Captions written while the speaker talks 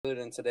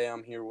And today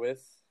I'm here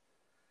with.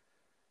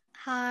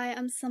 Hi,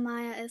 I'm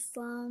Sumaya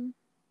Islam.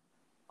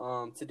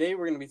 Today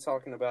we're going to be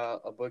talking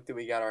about a book that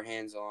we got our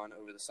hands on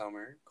over the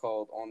summer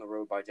called On the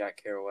Road by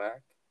Jack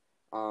Kerouac,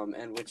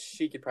 and which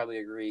she could probably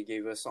agree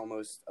gave us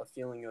almost a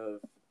feeling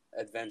of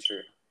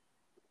adventure,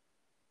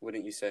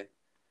 wouldn't you say?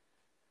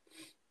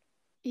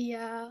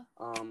 Yeah,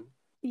 Um,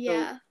 so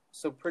yeah,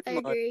 so I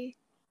pretty much agree.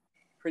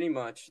 pretty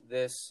much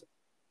this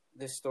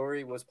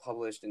story was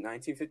published in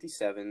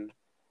 1957,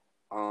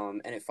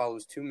 and it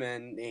follows two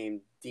men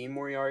named Dean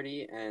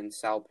Moriarty and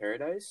Sal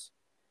Paradise.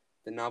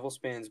 The novel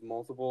spans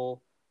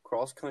multiple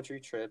cross country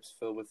trips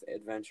filled with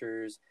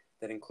adventures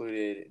that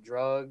included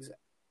drugs,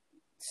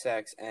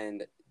 sex,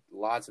 and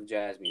lots of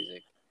jazz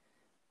music.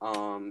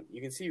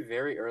 You can see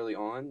very early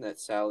on that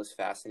Sal is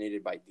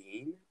fascinated by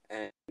Dean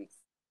and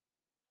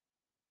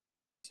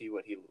see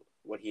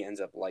what he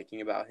ends up liking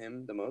about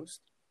him the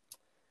most.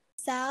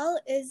 Sal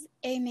is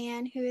a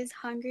man who is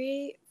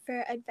hungry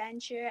for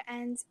adventure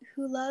and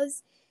who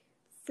loves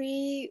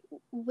free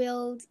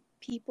willed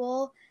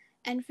people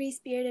and free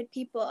spirited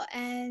people.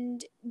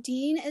 And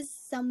Dean is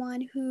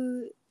someone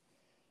who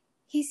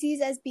he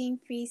sees as being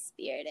free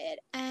spirited.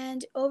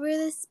 And over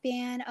the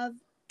span of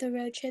the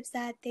road trips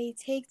that they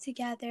take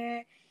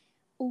together,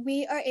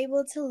 we are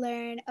able to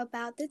learn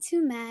about the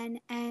two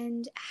men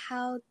and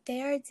how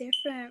they are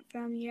different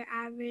from your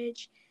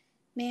average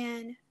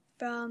man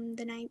from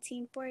the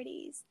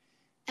 1940s.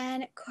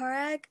 And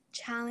Korak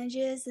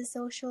challenges the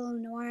social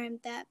norm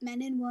that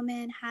men and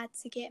women had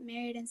to get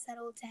married and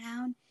settle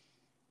down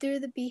through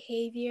the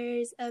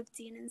behaviors of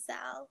Dean and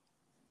Sal.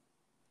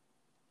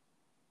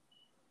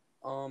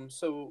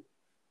 So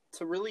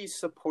to really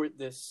support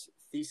this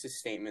thesis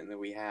statement that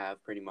we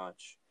have, pretty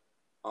much,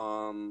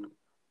 um,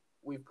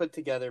 we've put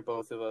together,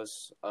 both of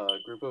us, a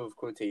group of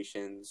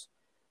quotations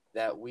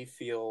that we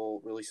feel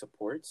really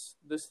supports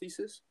this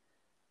thesis.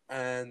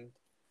 And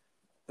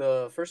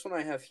the first one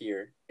I have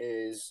here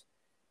is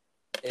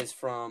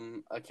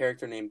from a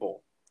character named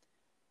Bull,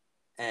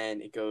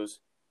 and it goes,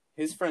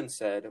 "His friend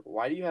said,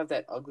 'Why do you have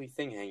that ugly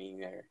thing hanging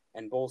there?'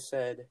 And Bull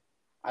said,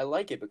 'I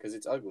like it because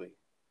it's ugly.'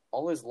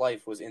 All his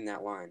life was in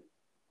that line."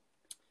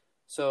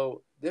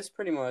 So this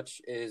pretty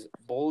much is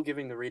Bull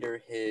giving the reader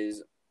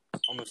his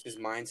almost his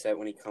mindset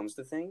when he comes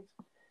to things.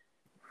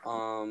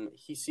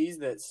 He sees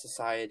that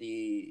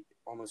society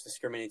almost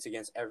discriminates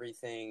against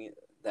everything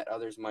that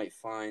others might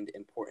find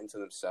important to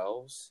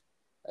themselves,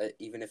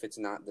 even if it's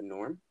not the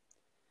norm,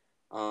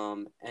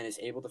 and is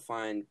able to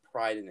find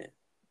pride in it.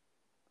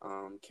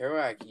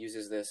 Kerouac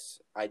uses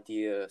this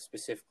idea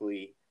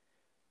specifically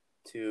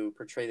to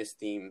portray this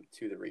theme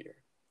to the reader.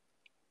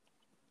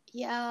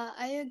 Yeah,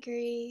 I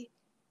agree.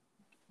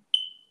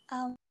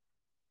 Um,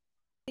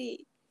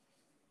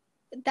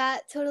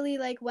 that totally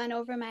like went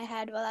over my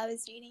head while I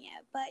was reading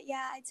it. But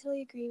yeah, I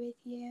totally agree with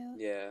you.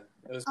 Yeah,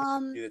 it was one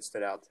of the Um, few that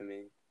stood out to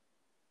me.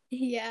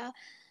 yeah.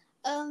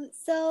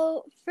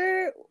 So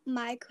for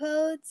my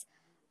quotes,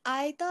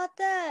 I thought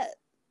that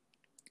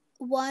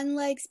one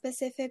like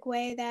specific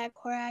way that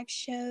Korak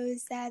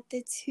shows that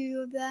the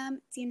two of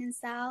them, Dean and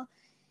Sal,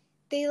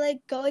 they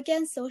like go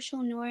against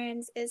social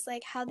norms is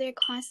like how they're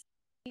constantly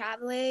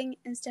traveling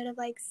instead of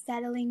like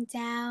settling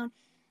down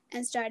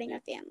and starting Yeah,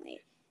 a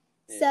family.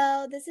 yeah.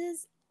 So this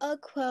is a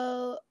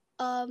quote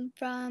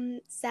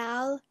from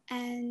Sal,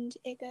 and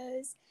it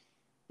goes,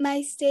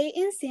 "My stay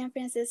in San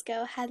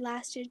Francisco had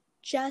lasted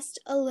just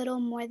a little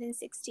more than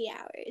 60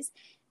 hours.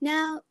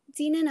 Now,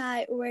 Dean and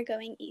I were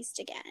going east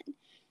again."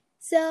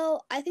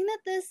 So I think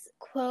that this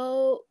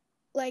quote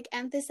like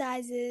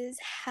emphasizes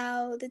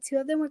how the two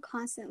of them were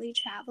constantly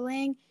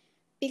traveling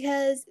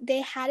because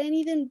they hadn't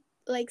even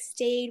like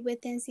stayed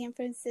within San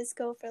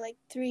Francisco for like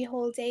 3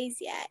 whole days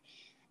yet,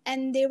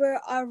 and they were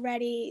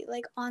already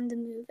like on the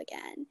move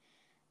again.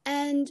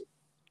 And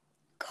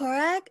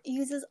Korak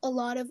uses a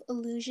lot of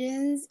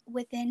illusions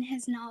within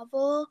his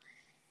novel,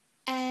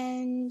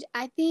 and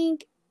I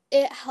think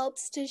it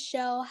helps to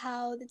show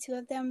how the two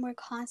of them were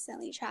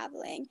constantly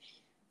traveling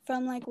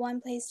from like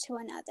one place to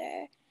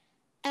another.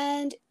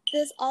 And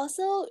this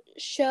also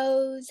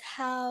shows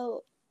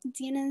how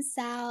Dean and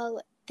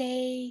Sal,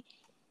 they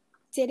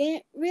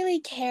didn't really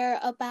care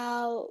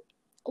about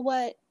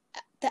what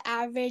the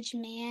average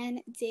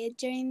man did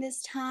during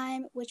this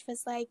time, which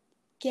was like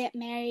get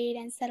married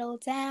and settle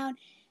down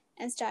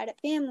and start a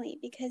family,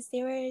 because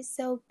they were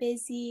so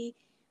busy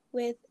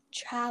with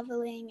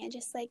traveling and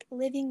just like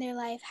living their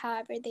life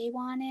however they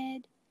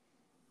wanted.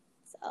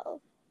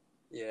 So,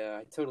 Yeah,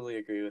 I totally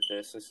agree with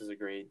this. This is a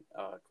great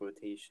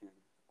quotation.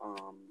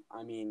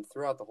 I mean,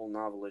 throughout the whole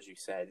novel, as you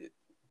said,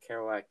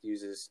 Kerouac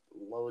uses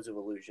loads of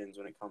allusions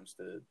when it comes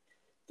to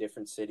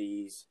different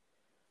cities.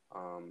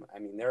 I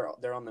mean,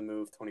 they're on the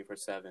move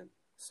 24/7,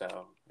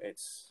 so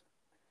it's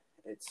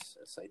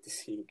a sight to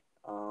see.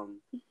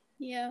 Um,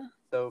 yeah.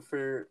 so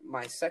for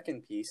my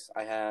second piece,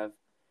 I have,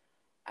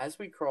 "As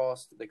we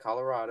crossed the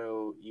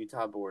Colorado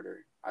Utah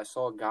border, I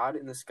saw God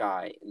in the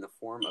sky in the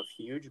form of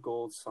huge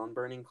gold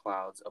sunburning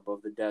clouds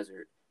above the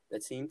desert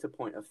that seemed to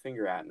point a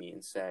finger at me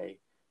and say,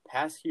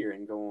 'Pass here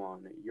and go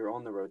on. You're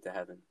on the road to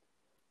heaven.'"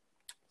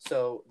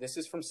 So this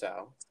is from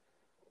Sal,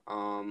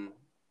 um,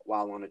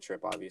 while on a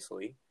trip,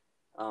 obviously.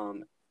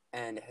 Um,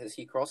 and as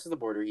he crosses the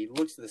border, he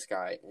looks to the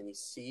sky and he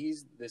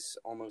sees this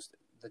almost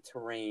the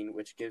terrain,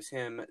 which gives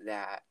him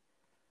that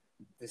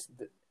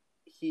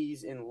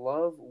he's in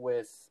love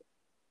with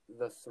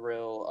the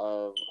thrill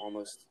of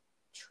almost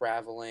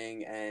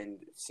traveling and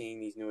seeing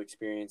these new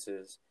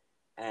experiences.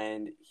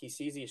 And he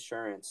sees the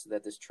assurance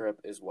that this trip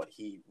is what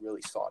he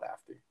really sought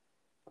after.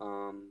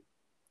 Um,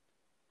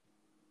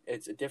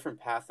 it's a different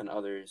path than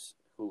others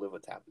who live a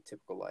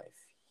typical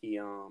life.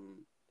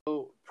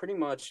 So pretty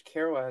much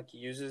Kerouac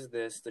uses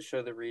this to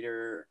show the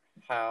reader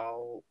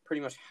how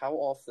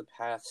off the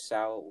path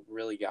Sal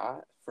really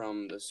got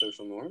from the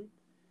social norm.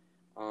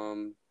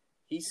 Um,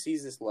 he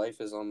sees this life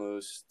as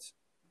almost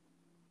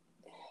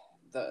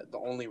the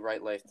only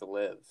right life to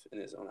live in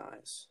his own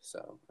eyes.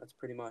 So that's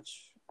pretty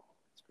much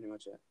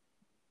it.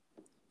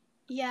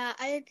 Yeah,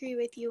 I agree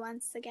with you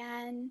once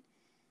again.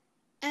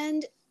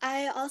 And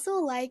I also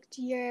liked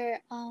your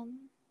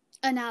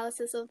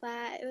analysis of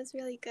that. It was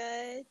really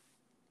good.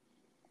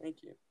 Thank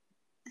you.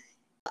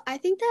 I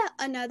think that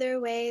another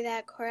way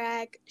that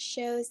Korak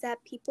shows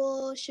that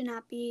people should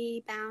not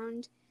be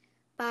bound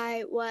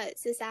by what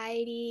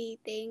society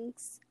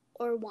thinks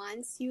or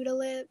wants you to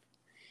live,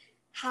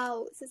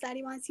 how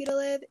society wants you to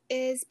live,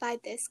 is by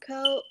this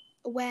quote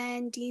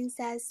when Dean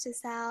says to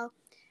Sal,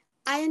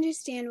 I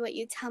understand what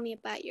you tell me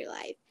about your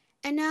life.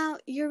 And now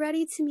you're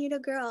ready to meet a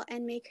girl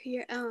and make her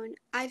your own.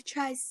 I've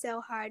tried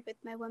so hard with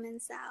my woman,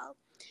 Sal.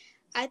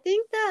 I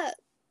think that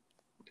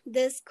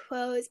this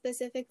quote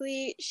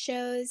specifically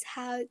shows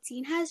how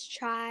Dean has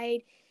tried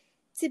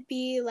to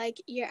be like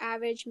your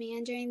average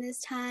man during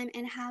this time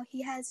and how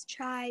he has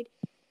tried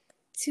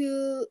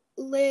to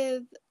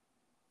live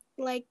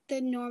like the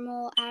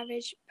normal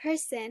average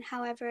person.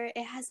 However,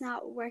 it has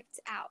not worked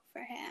out for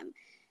him.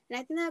 And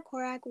I think that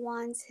Korak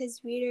wants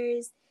his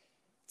readers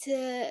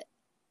to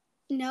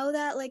know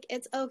that like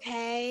it's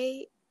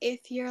okay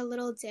if you're a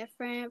little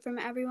different from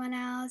everyone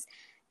else,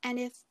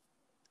 and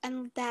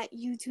that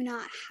you do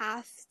not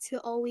have to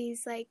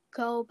always like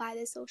go by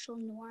the social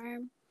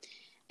norm.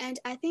 And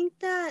I think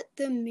that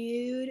the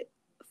mood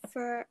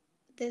for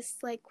this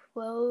like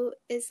quote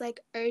is like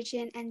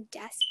urgent and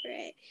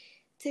desperate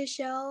to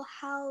show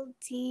how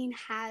Dean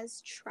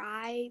has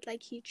tried,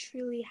 like he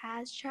truly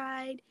has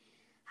tried.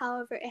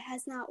 However, it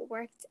has not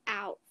worked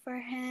out for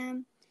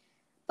him,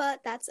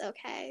 but that's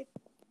okay.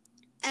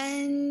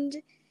 And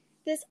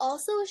this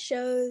also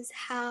shows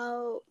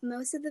how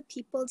most of the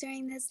people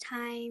during this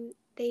time,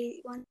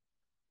 they want to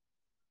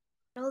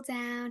settle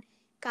down,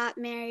 got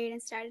married,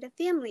 and started a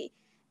family.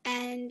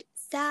 And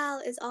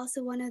Sal is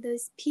also one of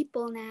those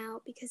people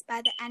now because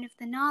by the end of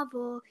the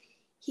novel,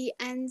 he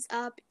ends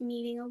up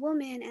meeting a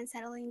woman and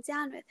settling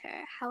down with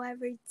her.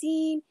 However,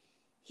 Dean,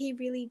 he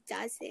really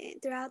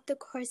doesn't. Throughout the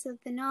course of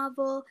the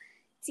novel,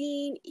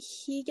 Dean,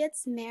 he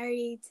gets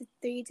married to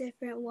 3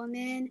 different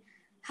women.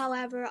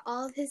 However,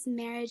 all of his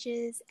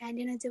marriages end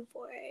in a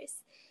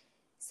divorce.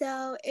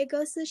 So it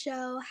goes to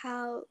show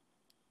how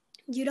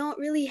you don't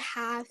really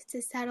have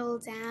to settle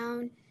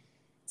down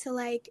to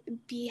like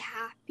be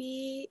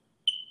happy.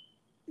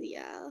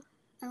 Yeah.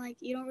 And like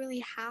you don't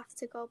really have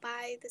to go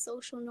by the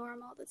social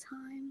norm all the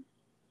time.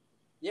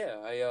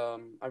 Yeah,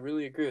 I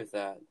really agree with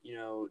that.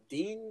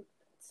 Dean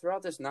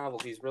throughout this novel,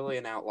 he's really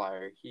an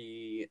outlier.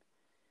 He's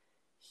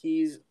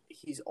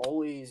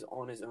always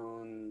on his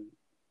own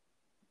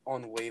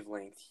on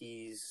wavelength.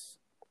 He's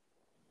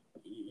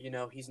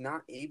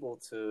not able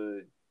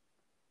to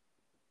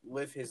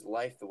live his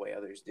life the way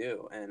others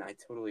do, and I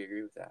totally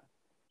agree with that.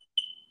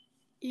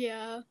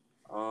 Yeah.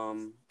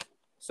 Um,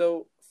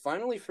 so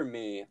finally for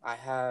me, I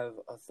have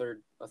a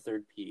third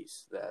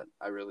piece that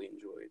I really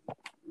enjoyed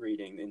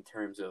reading in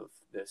terms of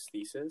this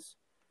thesis.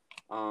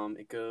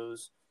 It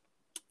goes.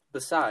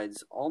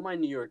 Besides, all my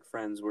New York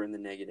friends were in the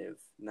negative,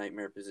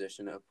 nightmare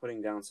position of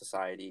putting down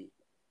society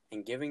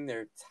and giving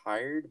their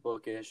tired,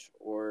 bookish,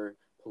 or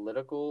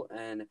political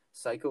and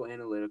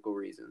psychoanalytical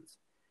reasons.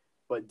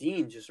 But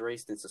Dean just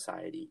raced in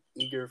society,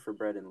 eager for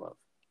bread and love.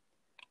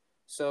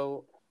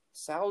 So,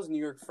 Sal's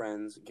New York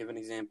friends give an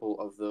example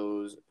of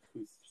those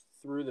who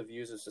threw the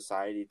views of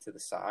society to the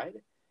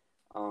side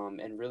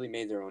and really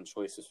made their own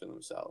choices for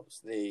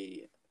themselves.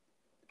 They,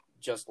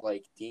 just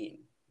like Dean,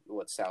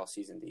 what Sal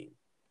sees in Dean.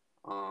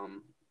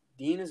 Um,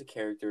 Dean as a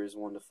character is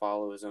one to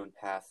follow his own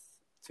path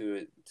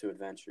to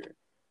adventure.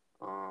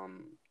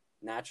 Um,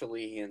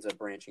 Naturally, he ends up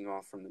branching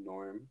off from the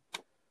norm.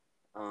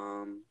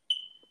 Um,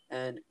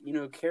 and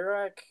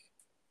Kerouac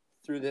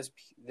through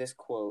this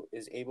quote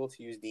is able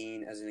to use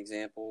Dean as an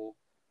example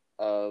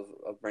of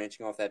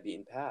branching off that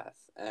beaten path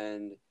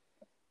and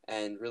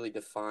really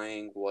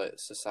defying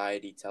what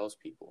society tells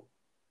people.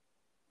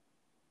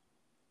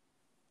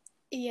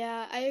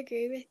 Yeah, I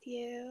agree with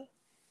you.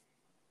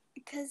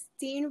 Because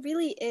Dean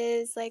really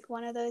is like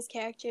one of those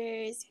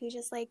characters who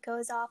just like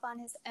goes off on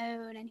his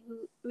own and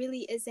who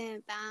really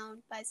isn't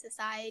bound by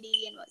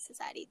society and what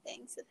society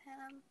thinks of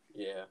him.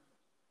 Yeah.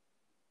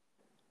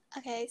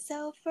 Okay,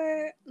 so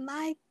for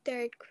my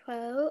third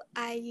quote,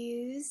 I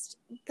used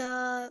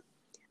the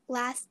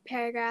last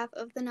paragraph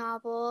of the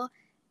novel,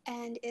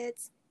 and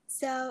it's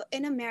so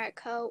in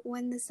America,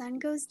 when the sun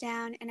goes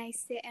down and I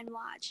sit and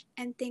watch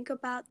and think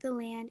about the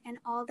land and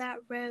all that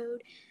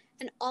road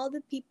and all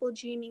the people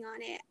dreaming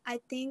on it,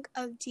 I think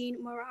of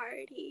Dean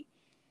Moriarty.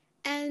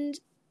 And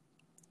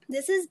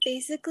this is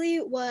basically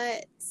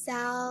what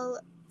Sal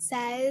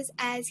says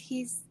as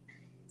he's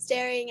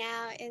staring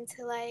out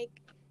into like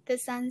the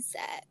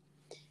sunset.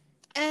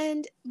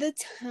 And the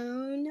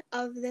tone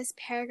of this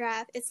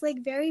paragraph, it's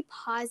like very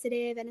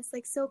positive and it's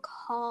like so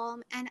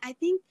calm. And I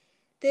think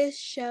this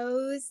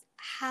shows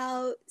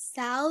how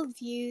Sal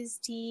views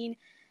Dean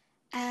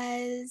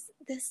as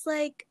this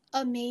like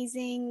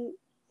amazing,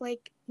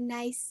 like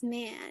nice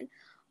man.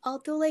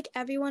 Although like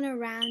everyone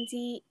around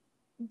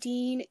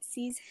Dean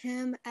sees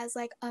him as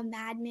like a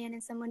madman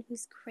and someone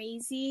who's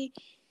crazy,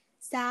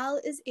 Sal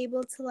is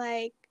able to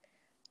like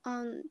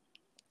um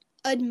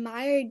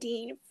admire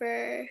Dean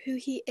for who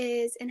he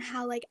is and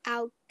how like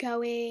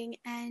outgoing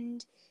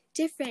and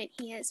different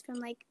he is from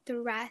like the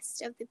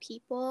rest of the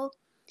people.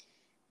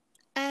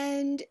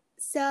 And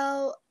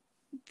so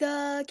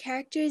the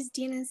characters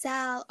Dean and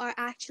Sal are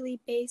actually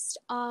based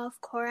off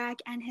Korak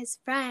and his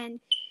friend.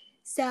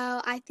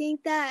 So I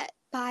think that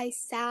by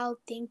Sal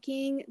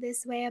thinking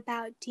this way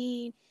about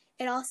Dean,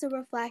 it also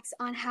reflects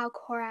on how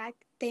Korak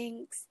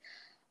thinks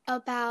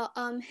about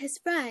his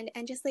friend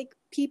and just like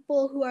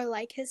people who are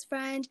like his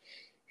friend,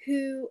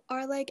 who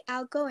are like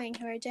outgoing,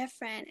 who are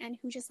different, and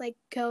who just like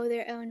go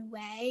their own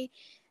way.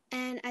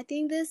 And I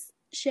think this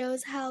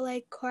shows how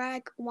like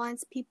Korak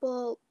wants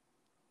people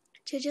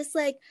to just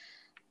like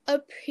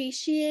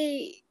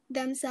appreciate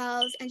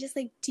themselves and just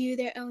like do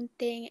their own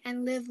thing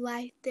and live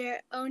life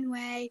their own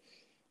way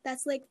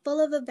that's like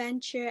full of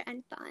adventure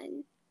and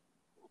fun.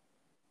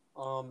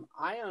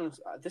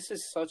 This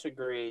is such a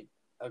great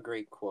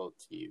quote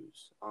to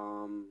use.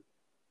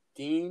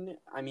 Dean,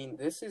 I mean,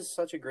 this is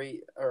such a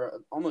great, or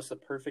almost a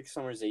perfect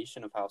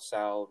summarization of how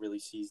Sal really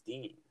sees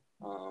Dean,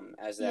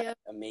 as that Yeah.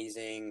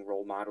 amazing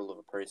role model of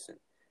a person.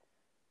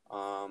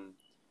 Um,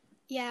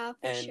 Yeah,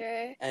 for and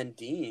sure.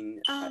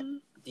 and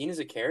Um, Dean is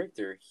a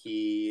character.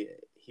 He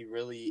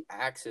really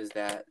acts as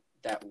that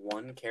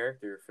one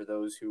character for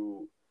those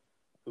who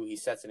he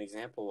sets an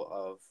example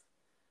of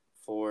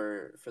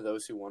for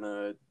those who want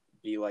to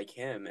be like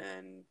him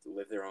and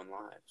live their own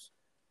lives.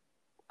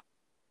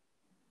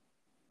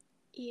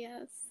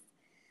 yes,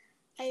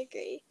 I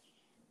agree.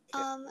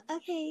 Okay.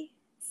 Okay,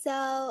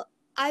 so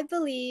I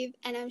believe,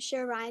 and I'm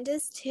sure Ryan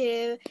does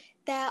too,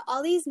 that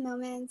all these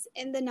moments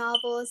in the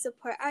novel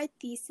support our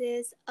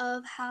thesis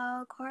of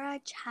how Cora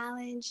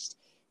challenged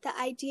the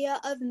idea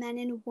of men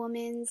and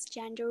women's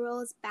gender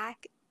roles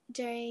back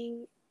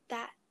during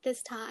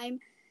this time,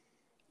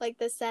 like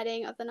the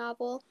setting of the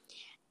novel.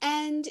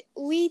 And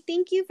we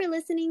thank you for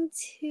listening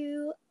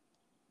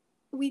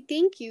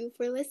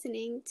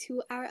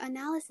to our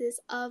analysis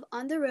of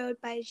On the Road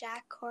by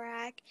Jacques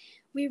Korak.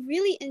 We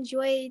really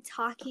enjoyed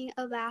talking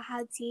about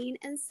how Dean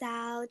and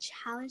Sal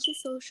challenged the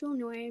social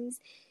norms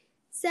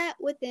set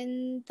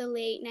within the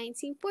late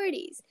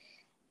 1940s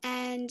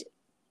and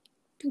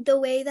the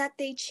way that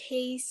they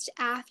chased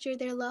after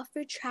their love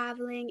for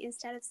traveling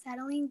instead of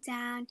settling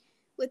down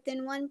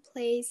within one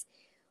place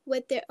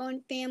with their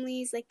own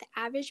families like the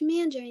average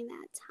man during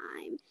that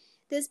time.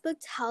 This book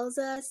tells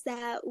us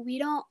that we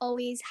don't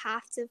always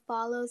have to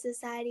follow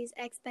society's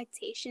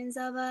expectations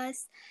of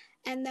us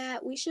and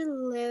that we should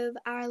live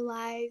our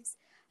lives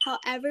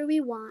however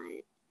we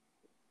want.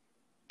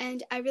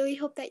 And I really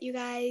hope that you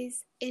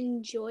guys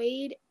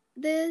enjoyed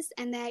this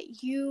and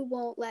that you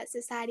won't let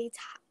society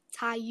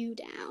tie you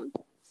down.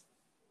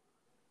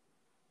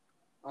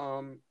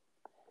 Um,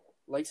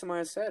 like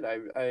Sumaya said,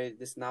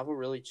 this novel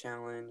really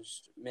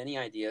challenged many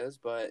ideas,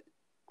 but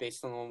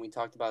based on the one we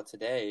talked about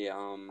today,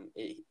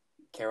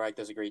 Kerouac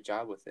does a great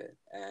job with it,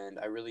 and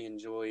I really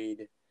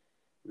enjoyed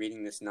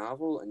reading this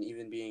novel and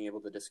even being able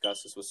to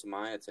discuss this with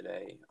Sumaya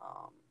today.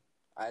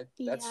 I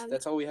Yeah.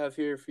 that's all we have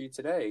here for you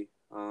today.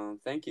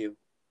 Thank you.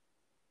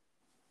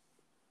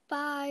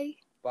 Bye.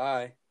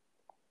 Bye.